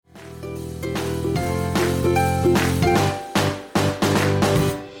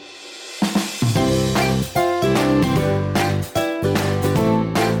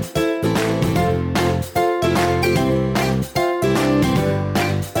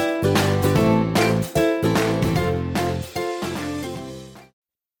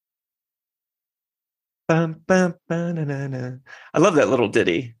Bum, bum, ba-na-na-na. I love that little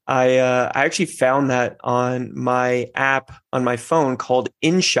ditty. I actually found that on my app on my phone called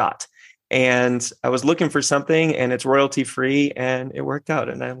InShot. And I was looking for something and it's royalty free and it worked out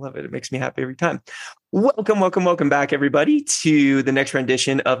and I love it. It makes me happy every time. Welcome back, everybody, to the next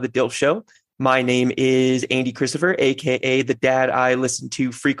rendition of The DILF Show. My name is Andy Christopher, aka the dad I listen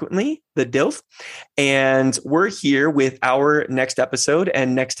to frequently, the DILF. And we're here with our next episode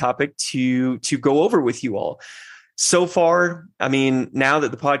and next topic to go over with you all. So far, I mean, now that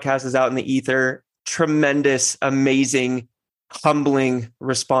the podcast is out in the ether, tremendous, amazing, humbling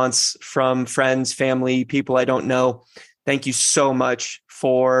response from friends, family, people I don't know. Thank you so much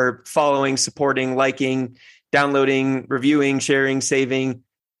for following, supporting, liking, downloading, reviewing, sharing, saving,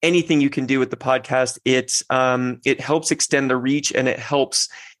 anything you can do with the podcast. It helps extend the reach and it helps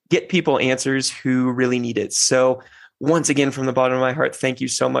get people answers who really need it. So once again, from the bottom of my heart, thank you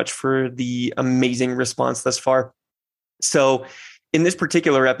so much for the amazing response thus far. So in this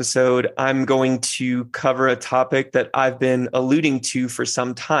particular episode, I'm going to cover a topic that I've been alluding to for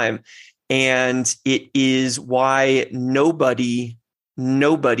some time. And it is why nobody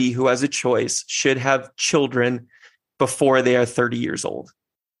who has a choice should have children before they are 30 years old.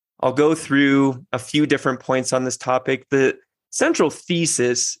 I'll go through a few different points on this topic. The central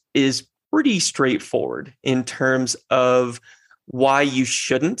thesis is pretty straightforward in terms of why you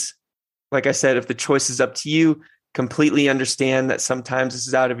shouldn't. Like I said, if the choice is up to you, completely understand that sometimes this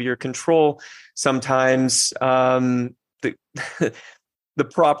is out of your control. Sometimes the the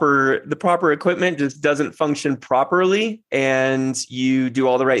proper equipment just doesn't function properly, and you do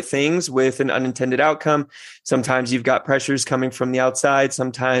all the right things with an unintended outcome. Sometimes you've got pressures coming from the outside.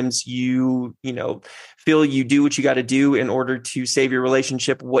 Sometimes you feel you do what you got to do in order to save your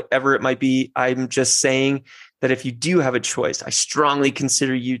relationship, whatever it might be. I'm just saying that if you do have a choice, I strongly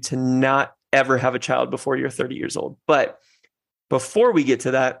consider you to not ever have a child before you're 30 years old. But before we get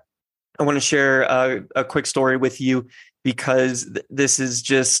to that, I want to share a quick story with you, because this is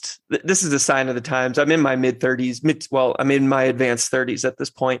a sign of the times. I'm in my mid-30s. I'm in my advanced 30s at this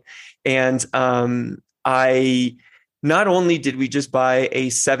point. And I not only did we just buy a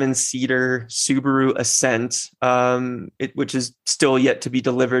 7-seater Subaru Ascent, which is still yet to be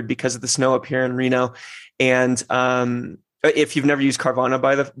delivered because of the snow up here in Reno. And if you've never used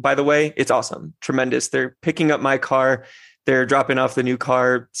Carvana, by the way, it's awesome, tremendous. They're picking up my car. They're dropping off the new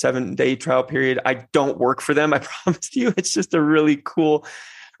car, 7-day trial period. I don't work for them, I promise you. It's just a really cool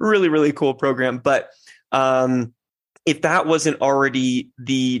program. But if that wasn't already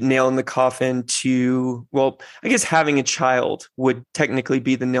the nail in the coffin I guess having a child would technically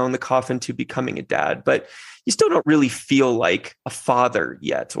be the nail in the coffin to becoming a dad. But you still don't really feel like a father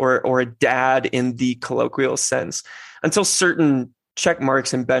yet, or a dad in the colloquial sense, until certain check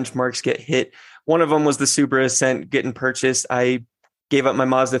marks and benchmarks get hit. One of them was the Subaru Ascent getting purchased. I gave up my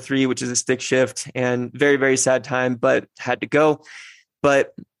Mazda 3, which is a stick shift, and very, very sad time, but had to go.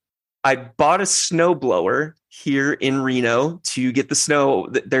 But I bought a snowblower here in Reno to get the snow.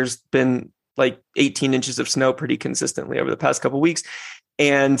 There's been like 18 inches of snow pretty consistently over the past couple of weeks.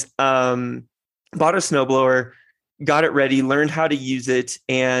 And bought a snowblower, got it ready, learned how to use it.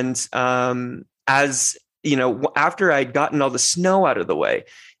 And as you know, after I'd gotten all the snow out of the way,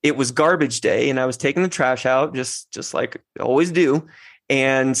 it was garbage day and I was taking the trash out just like I always do.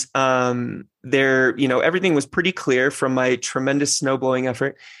 And everything was pretty clear from my tremendous snowblowing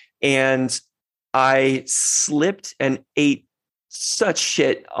effort. And I slipped and ate such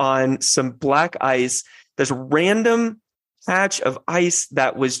shit on some black ice, this random patch of ice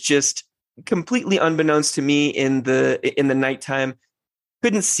that was just completely unbeknownst to me in the nighttime.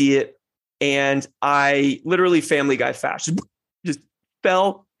 Couldn't see it. And I literally Family Guy fashion just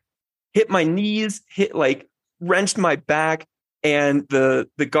fell, hit my knees, wrenched my back, and the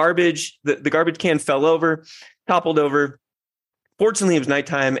garbage can fell over, toppled over. Fortunately, it was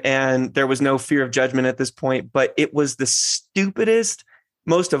nighttime and there was no fear of judgment at this point, but it was the stupidest,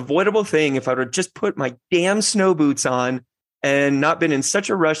 most avoidable thing. If I would have just put my damn snow boots on and not been in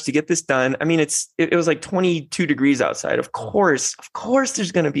such a rush to get this done. I mean, it was like 22 degrees outside. Of course,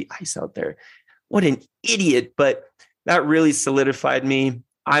 there's going to be ice out there. What an idiot. But that really solidified me.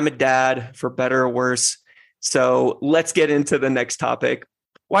 I'm a dad, for better or worse. So let's get into the next topic.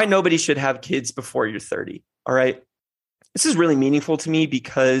 Why nobody should have kids before you're 30. All right. This is really meaningful to me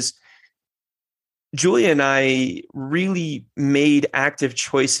because Julia and I really made active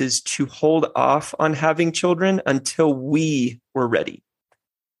choices to hold off on having children until we were ready.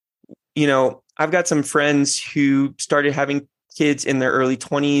 You know, I've got some friends who started having kids in their early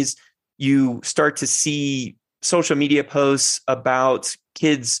 20s. You start to see social media posts about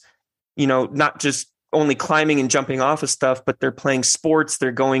kids, you know, not just only climbing and jumping off of stuff, but they're playing sports.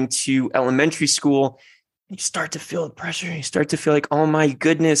 They're going to elementary school. You start to feel the pressure. You start to feel like, oh my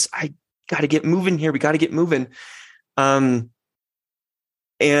goodness, I got to get moving here. We got to get moving. And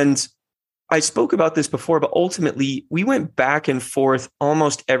I spoke about this before, but ultimately we went back and forth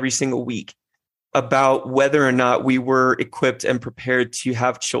almost every single week about whether or not we were equipped and prepared to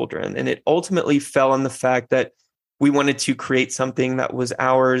have children. And it ultimately fell on the fact that we wanted to create something that was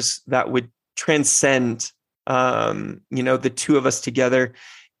ours, that would transcend, the two of us together,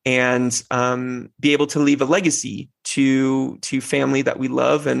 and be able to leave a legacy to family that we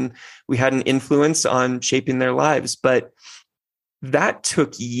love, and we had an influence on shaping their lives. But that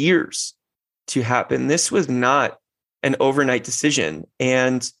took years to happen. This was not an overnight decision.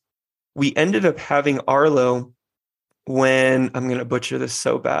 And we ended up having Arlo when, I'm going to butcher this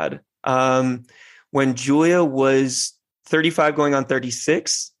so bad, when Julia was 35 going on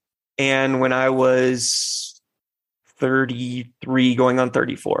 36, and when I was 33 going on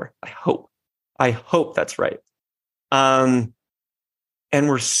 34. I hope that's right. And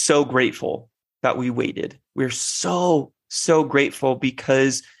we're so grateful that we waited. We're so grateful,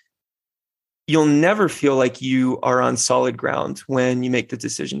 because you'll never feel like you are on solid ground when you make the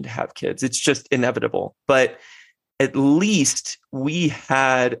decision to have kids. It's just inevitable. But at least we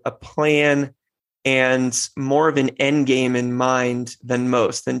had a plan and more of an end game in mind than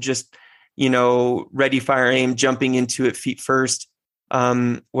most, than just, ready, fire, aim, jumping into it feet first,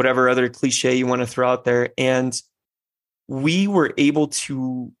 whatever other cliche you want to throw out there. And we were able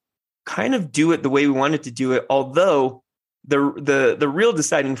to kind of do it the way we wanted to do it, although the real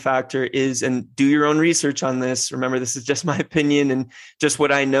deciding factor is, and do your own research on this. Remember, this is just my opinion and just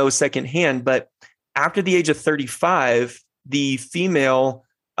what I know secondhand. But after the age of 35, the female,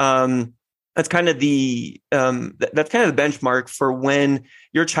 that's kind of the benchmark for when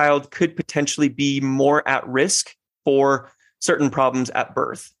your child could potentially be more at risk for certain problems at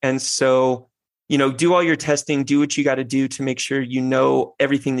birth. And so, do all your testing, do what you got to do to make sure you know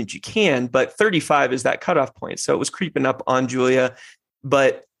everything that you can. But 35 is that cutoff point. So it was creeping up on Julia,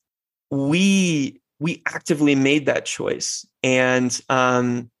 but we actively made that choice. And,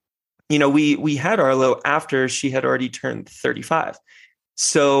 we had Arlo after she had already turned 35.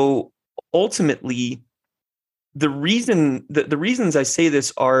 So ultimately, the reasons I say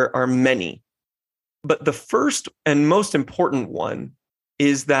this are many, but the first and most important one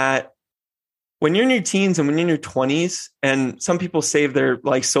is that when you're in your teens and when you're in your 20s, and some people save their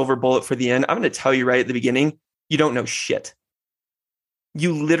silver bullet for the end, I'm going to tell you right at the beginning, you don't know shit.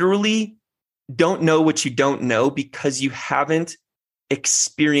 You literally don't know what you don't know because you haven't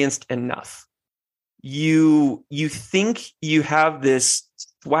experienced enough. You think you have this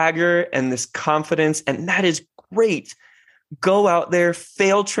swagger and this confidence, and that is great. Go out there,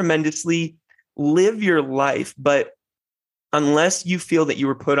 fail tremendously, live your life. But unless you feel that you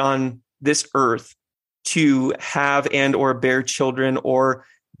were put on this earth to have and or bear children or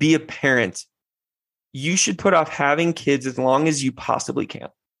be a parent, you should put off having kids as long as you possibly can,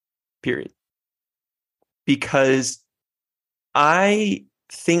 period. Because I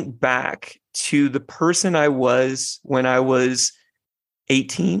think back to the person I was when I was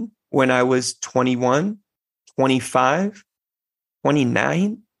 18, when I was 21, 25,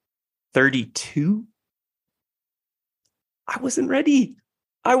 29, 32. I wasn't ready.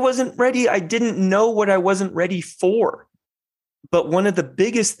 I didn't know what I wasn't ready for. But one of the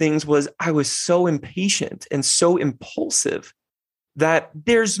biggest things was I was so impatient and so impulsive that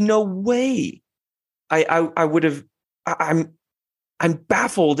there's no way I would have. I'm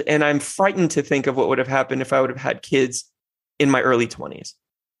baffled and I'm frightened to think of what would have happened if I would have had kids in my early 20s.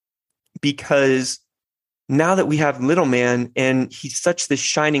 Because now that we have little man and he's such this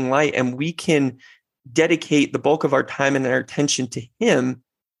shining light, and we can dedicate the bulk of our time and our attention to him,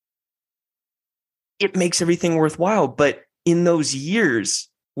 it makes everything worthwhile. But in those years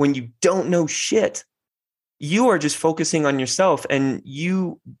when you don't know shit, you are just focusing on yourself, and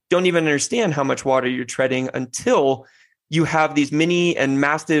you don't even understand how much water you're treading until you have these mini and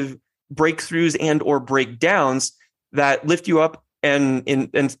massive breakthroughs and or breakdowns that lift you up and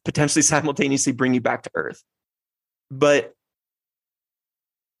potentially simultaneously bring you back to earth. But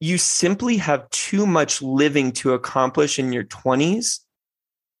you simply have too much living to accomplish in your 20s,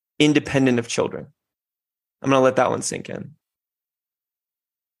 independent of children. I'm going to let that one sink in.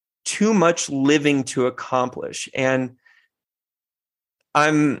 Too much living to accomplish. And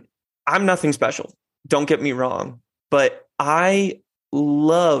I'm nothing special. Don't get me wrong. But I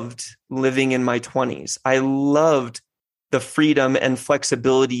loved living in my 20s. I loved the freedom and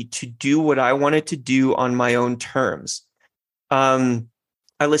flexibility to do what I wanted to do on my own terms.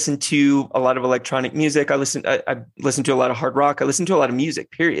 I listen to a lot of electronic music. I listen to a lot of hard rock. I listen to a lot of music,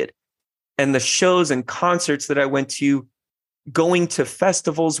 period. And the shows and concerts that I went to, going to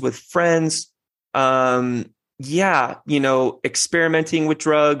festivals with friends, experimenting with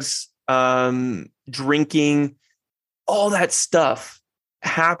drugs, drinking, all that stuff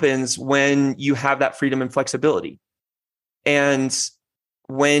happens when you have that freedom and flexibility. And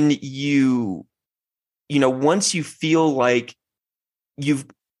when once you feel like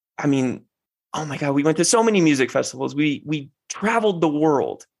oh my God, we went to so many music festivals. We traveled the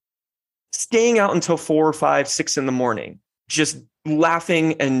world, staying out until 4 or 5, 6 in the morning, just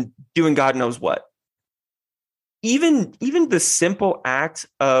laughing and doing God knows what. Even the simple act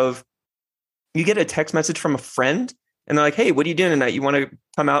of, you get a text message from a friend and they're like, "Hey, what are you doing tonight? You want to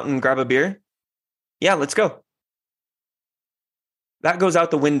come out and grab a beer?" Yeah, let's go. That goes out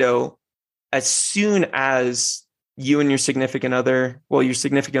the window as soon as you and your significant other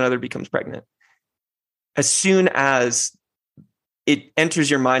becomes pregnant. As soon as it enters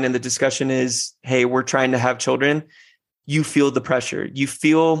your mind and the discussion is, "Hey, we're trying to have children," you feel the pressure. You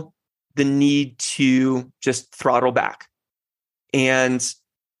feel the need to just throttle back. And,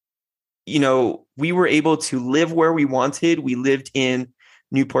 we were able to live where we wanted. We lived in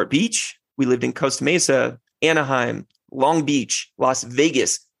Newport Beach. We lived in Costa Mesa, Anaheim, Long Beach, Las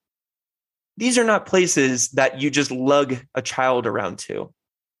Vegas. These are not places that you just lug a child around to.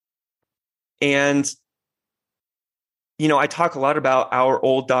 And, I talk a lot about our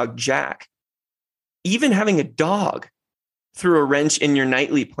old dog, Jack. Even having a dog threw a wrench in your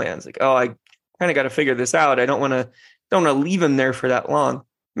nightly plans. Like, oh, I kind of got to figure this out. I don't want to leave him there for that long.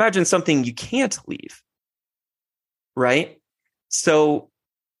 Imagine something you can't leave, right? So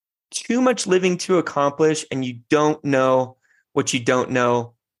too much living to accomplish, and you don't know what you don't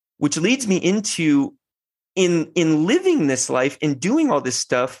know, which leads me into in living this life, in doing all this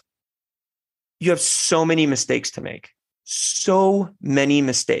stuff, you have so many mistakes to make. So many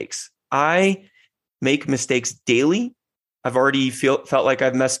mistakes. I make mistakes daily. I've already felt like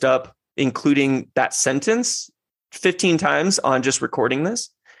I've messed up, including that sentence 15 times on just recording this.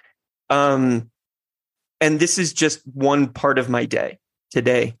 And this is just one part of my day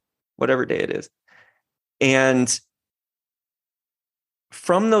today, whatever day it is. And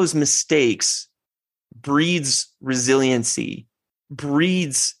from those mistakes breeds resiliency,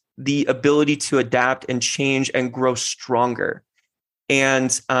 breeds the ability to adapt and change and grow stronger.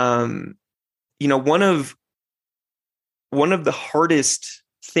 And, one of the hardest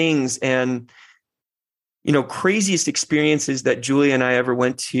things and, craziest experiences that Julia and I ever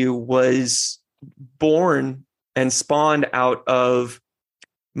went to was born and spawned out of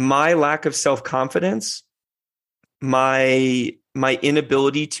my lack of self-confidence, my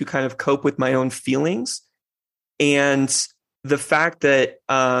inability to kind of cope with my own feelings, and the fact that,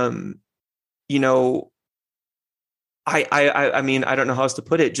 I don't know how else to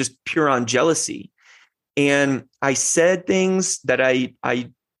put it, just pure on jealousy. And I said things that I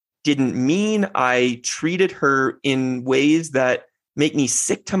didn't mean. I treated her in ways that make me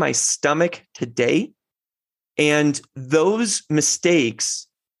sick to my stomach today. And those mistakes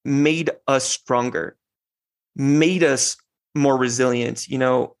made us stronger, made us more resilient.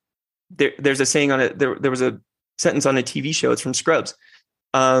 There's a saying on it. There was a sentence on a TV show. It's from Scrubs.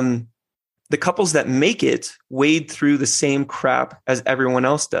 The couples that make it wade through the same crap as everyone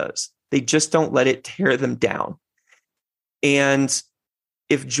else does. They just don't let it tear them down. And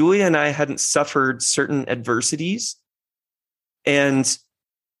if Julia and I hadn't suffered certain adversities and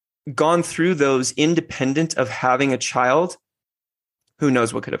gone through those independent of having a child, who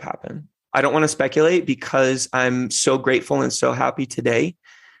knows what could have happened? I don't want to speculate because I'm so grateful and so happy today.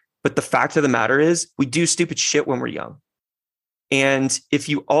 But the fact of the matter is, we do stupid shit when we're young. And if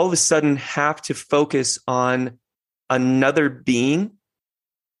you all of a sudden have to focus on another being,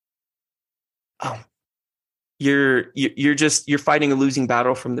 you're fighting a losing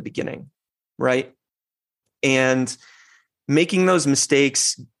battle from the beginning, right? And making those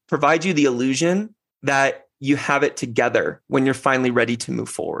mistakes provide you the illusion that you have it together when you're finally ready to move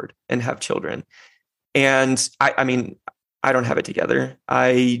forward and have children. And I don't have it together.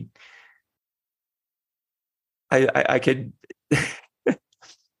 I could,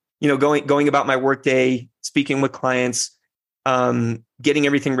 going about my workday, speaking with clients, getting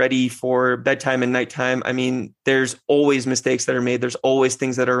everything ready for bedtime and nighttime. There's always mistakes that are made. There's always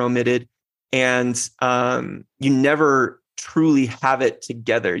things that are omitted. And you never truly have it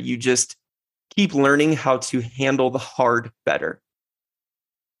together. You just keep learning how to handle the hard better.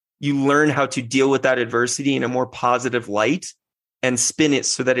 You learn how to deal with that adversity in a more positive light and spin it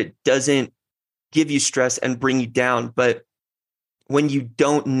so that it doesn't give you stress and bring you down. But when you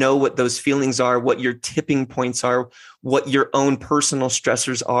don't know what those feelings are, what your tipping points are, what your own personal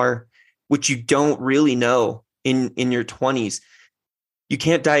stressors are, which you don't really know in your 20s. You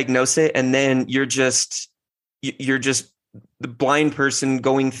can't diagnose it, and then you're just the blind person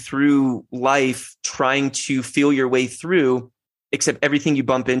going through life trying to feel your way through, except everything you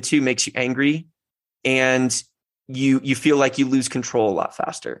bump into makes you angry, and you feel like you lose control a lot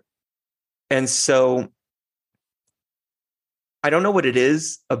faster. And so I don't know what it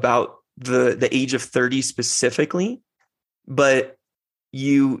is about the age of 30 specifically, but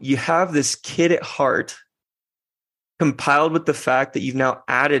you have this kid at heart, compiled with the fact that you've now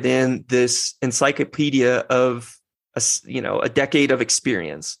added in this encyclopedia of a decade of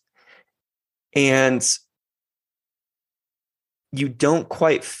experience, and you don't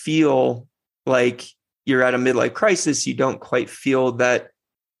quite feel like you're at a midlife crisis. You don't quite feel that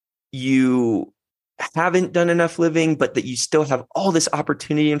you haven't done enough living, but that you still have all this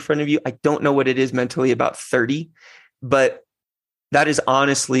opportunity in front of you. I don't know what it is mentally about 30, but that is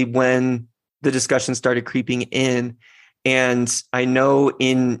honestly when the discussion started creeping in. And I know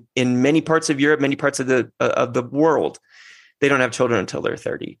in many parts of Europe, many parts of the world, they don't have children until they're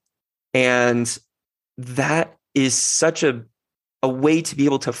 30. And that is such a way to be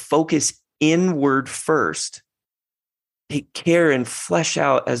able to focus inward first, take care and flesh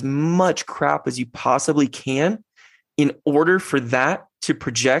out as much crap as you possibly can in order for that to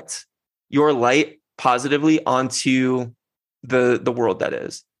project your light positively onto the world that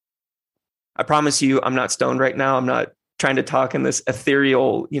is. I promise you, I'm not stoned right now. I'm not trying to talk in this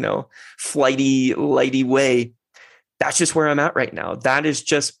ethereal, flighty, lighty way. That's just where I'm at right now. That is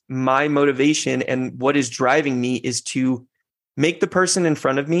just my motivation. And what is driving me is to make the person in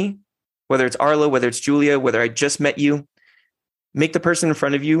front of me, whether it's Arlo, whether it's Julia, whether I just met you, make the person in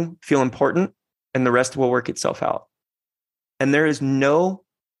front of you feel important, and the rest will work itself out. And there is no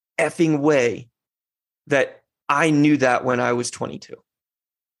effing way that I knew that when I was 22.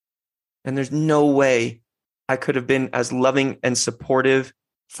 And there's no way I could have been as loving and supportive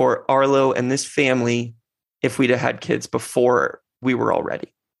for Arlo and this family if we'd have had kids before we were all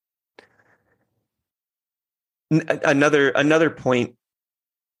ready. Another point,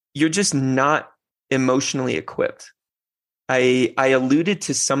 you're just not emotionally equipped. I alluded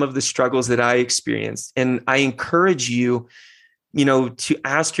to some of the struggles that I experienced, and I encourage you, to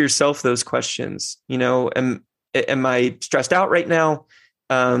ask yourself those questions. Am I stressed out right now?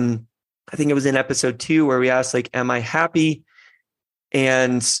 I think it was in episode 2 where we asked, am I happy?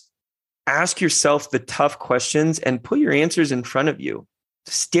 And ask yourself the tough questions and put your answers in front of you.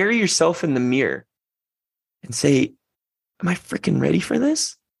 Stare yourself in the mirror and say, am I freaking ready for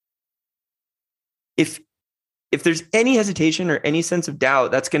this? If there's any hesitation or any sense of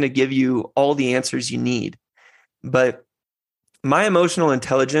doubt, that's going to give you all the answers you need. But my emotional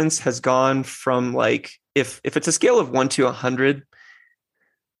intelligence has gone from if it's a scale of 1 to 100,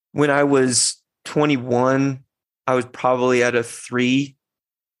 when I was 21, I was probably at a 3.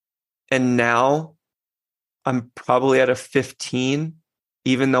 And now I'm probably at a 15,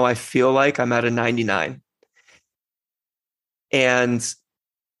 even though I feel like I'm at a 99. And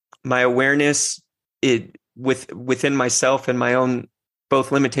my awareness within myself and my own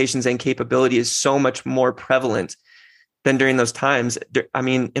both limitations and capability is so much more prevalent than during those times. I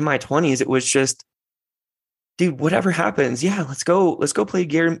mean, in my 20s, it was just, dude, whatever happens, yeah, let's go play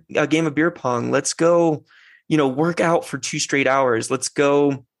a game of beer pong. Let's go, work out for 2 straight hours. Let's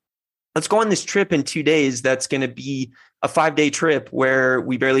go on this trip in 2 days. That's going to be a 5-day trip where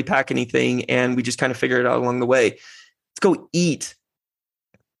we barely pack anything and we just kind of figure it out along the way. Let's go eat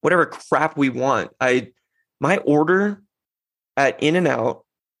whatever crap we want. My order at In-N-Out,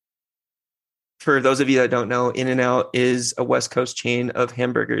 for those of you that don't know, In-N-Out is a West Coast chain of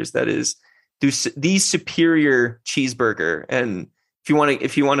hamburgers that is the superior cheeseburger. And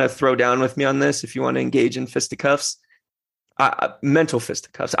if you want to throw down with me on this, if you want to engage in fisticuffs, mental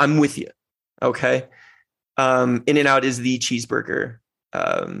fisticuffs, I'm with you. Okay. In-N-Out is the cheeseburger.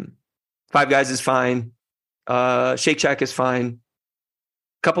 Five Guys is fine. Shake Shack is fine.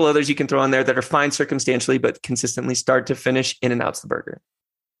 A couple others you can throw on there that are fine circumstantially, but consistently start to finish, In-N-Out's the burger.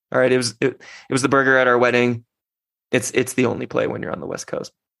 All right. It was the burger at our wedding. It's the only play when you're on the West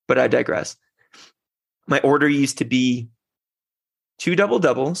Coast, but I digress. My order used to be 2 double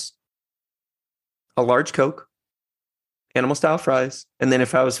doubles, a large Coke, animal style fries. And then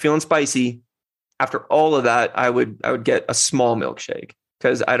if I was feeling spicy, after all of that, I would get a small milkshake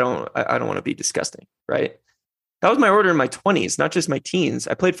because I don't want to be disgusting. Right. That was my order in my 20s, not just my teens.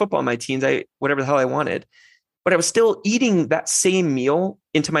 I played football in my teens. Whatever the hell I wanted, but I was still eating that same meal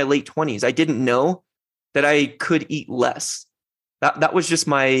into my late 20s. I didn't know that I could eat less. That was just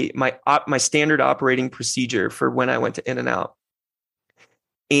my standard operating procedure for when I went to In-N-Out.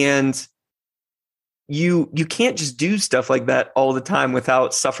 And you can't just do stuff like that all the time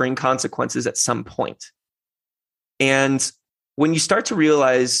without suffering consequences at some point. And when you start to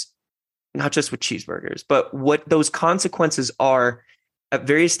realize, not just with cheeseburgers, but what those consequences are at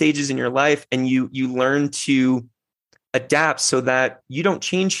various stages in your life, and you learn to adapt so that you don't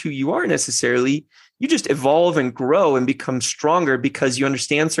change who you are necessarily, you just evolve and grow and become stronger because you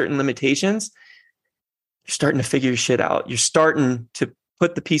understand certain limitations. You're starting to figure your shit out. You're starting to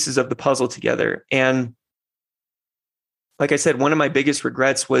put the pieces of the puzzle together. And like I said, one of my biggest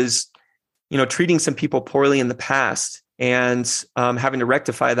regrets was, treating some people poorly in the past and having to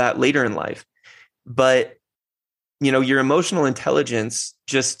rectify that later in life. But, your emotional intelligence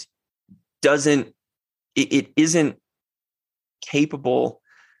just it isn't capable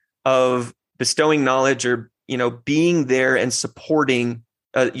of bestowing knowledge or, being there and supporting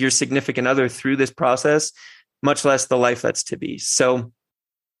your significant other through this process, much less the life that's to be. So,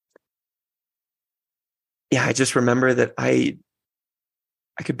 yeah, I just remember that I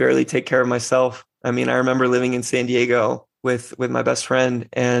could barely take care of myself. I mean, I remember living in San Diego with my best friend,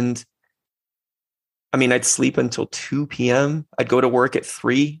 and I mean, I'd sleep until 2 p.m. I'd go to work at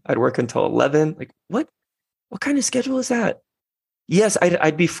 3. I'd work until 11. Like, what kind of schedule is that? Yes,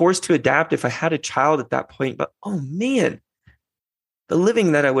 I'd be forced to adapt if I had a child at that point, but oh man, the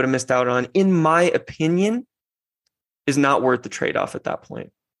living that I would have missed out on, in my opinion, is not worth the trade-off at that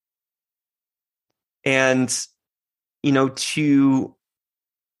point. And,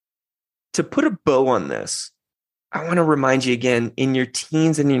 to put a bow on this, I want to remind you again, in your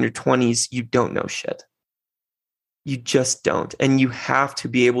teens and in your 20s, you don't know shit. You just don't. And you have to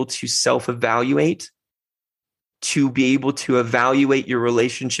be able to self-evaluate, to be able to evaluate your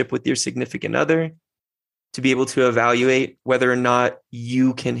relationship with your significant other, to be able to evaluate whether or not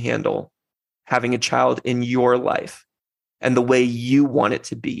you can handle having a child in your life and the way you want it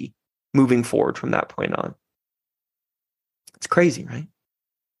to be moving forward from that point on. It's crazy, right?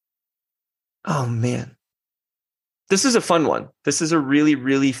 Oh, man. This is a fun one. This is a really,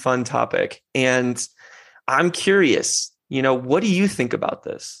 really fun topic. And I'm curious, what do you think about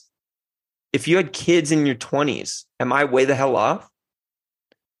this? If you had kids in your 20s, am I way the hell off?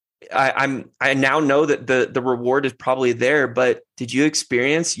 I now know that the reward is probably there, but did you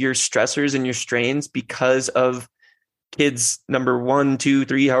experience your stressors and your strains because of kids number 1, 2,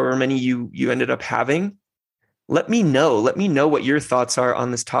 3, however many you ended up having? Let me know. Let me know what your thoughts are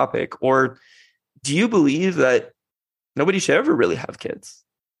on this topic. Or do you believe that nobody should ever really have kids?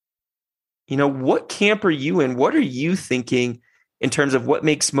 What camp are you in? What are you thinking in terms of what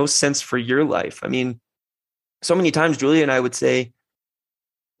makes most sense for your life? I mean, so many times Julia and I would say,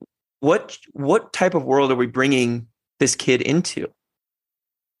 what type of world are we bringing this kid into?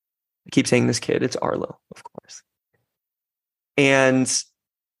 I keep saying this kid, it's Arlo, of course. And,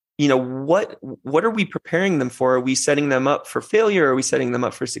 what are we preparing them for? Are we setting them up for failure? Are we setting them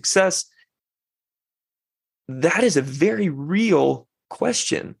up for success? That is a very real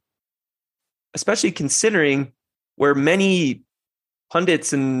question, especially considering where many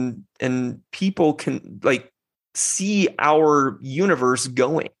pundits and people can see our universe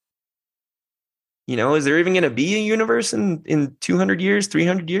going. Is there even going to be a universe in 200 years,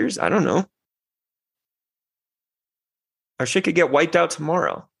 300 years? I don't know. Our shit could get wiped out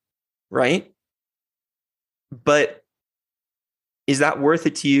tomorrow, right? But is that worth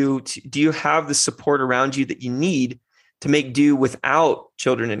it to you? Do you have the support around you that you need to make do without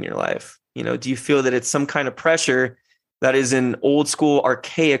children in your life? Do you feel that it's some kind of pressure that is an old school,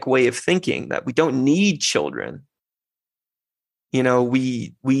 archaic way of thinking that we don't need children?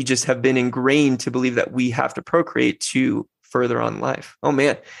 We just have been ingrained to believe that we have to procreate to further on life. Oh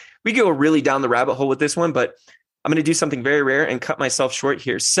man, we go really down the rabbit hole with this one, but I'm going to do something very rare and cut myself short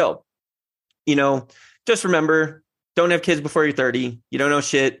here. So, just remember, don't have kids before you're 30. You don't know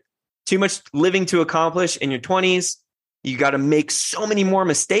shit. Too much living to accomplish in your 20s. You got to make so many more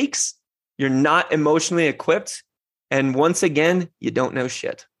mistakes. You're not emotionally equipped. And once again, you don't know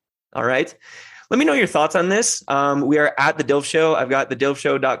shit. All right. Let me know your thoughts on this. We are at The Dilf Show. I've got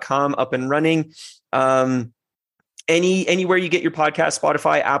thedilfshow.com up and running. Anywhere you get your podcast,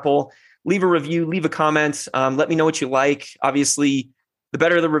 Spotify, Apple, leave a review, leave a comment. Let me know what you like. Obviously, the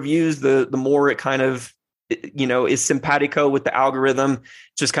better the reviews, the more it kind of, is simpatico with the algorithm,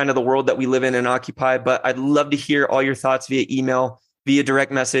 just kind of the world that we live in and occupy. But I'd love to hear all your thoughts via email, via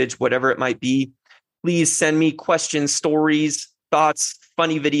direct message, whatever it might be. Please send me questions, stories, thoughts,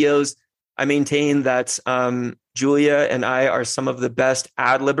 funny videos. I maintain that Julia and I are some of the best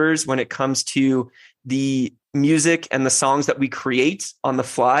ad-libbers when it comes to the music and the songs that we create on the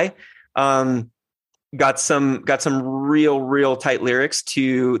fly. Got some real tight lyrics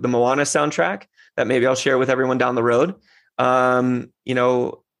to the Moana soundtrack that maybe I'll share with everyone down the road.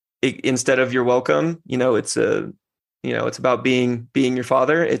 Instead of "You're welcome," it's about being your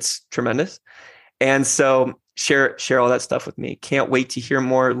father. It's tremendous. And so share all that stuff with me. Can't wait to hear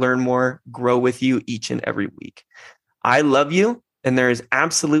more, learn more, grow with you each and every week. I love you, and there is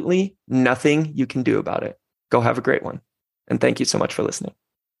absolutely nothing you can do about it. Go have a great one. And thank you so much for listening.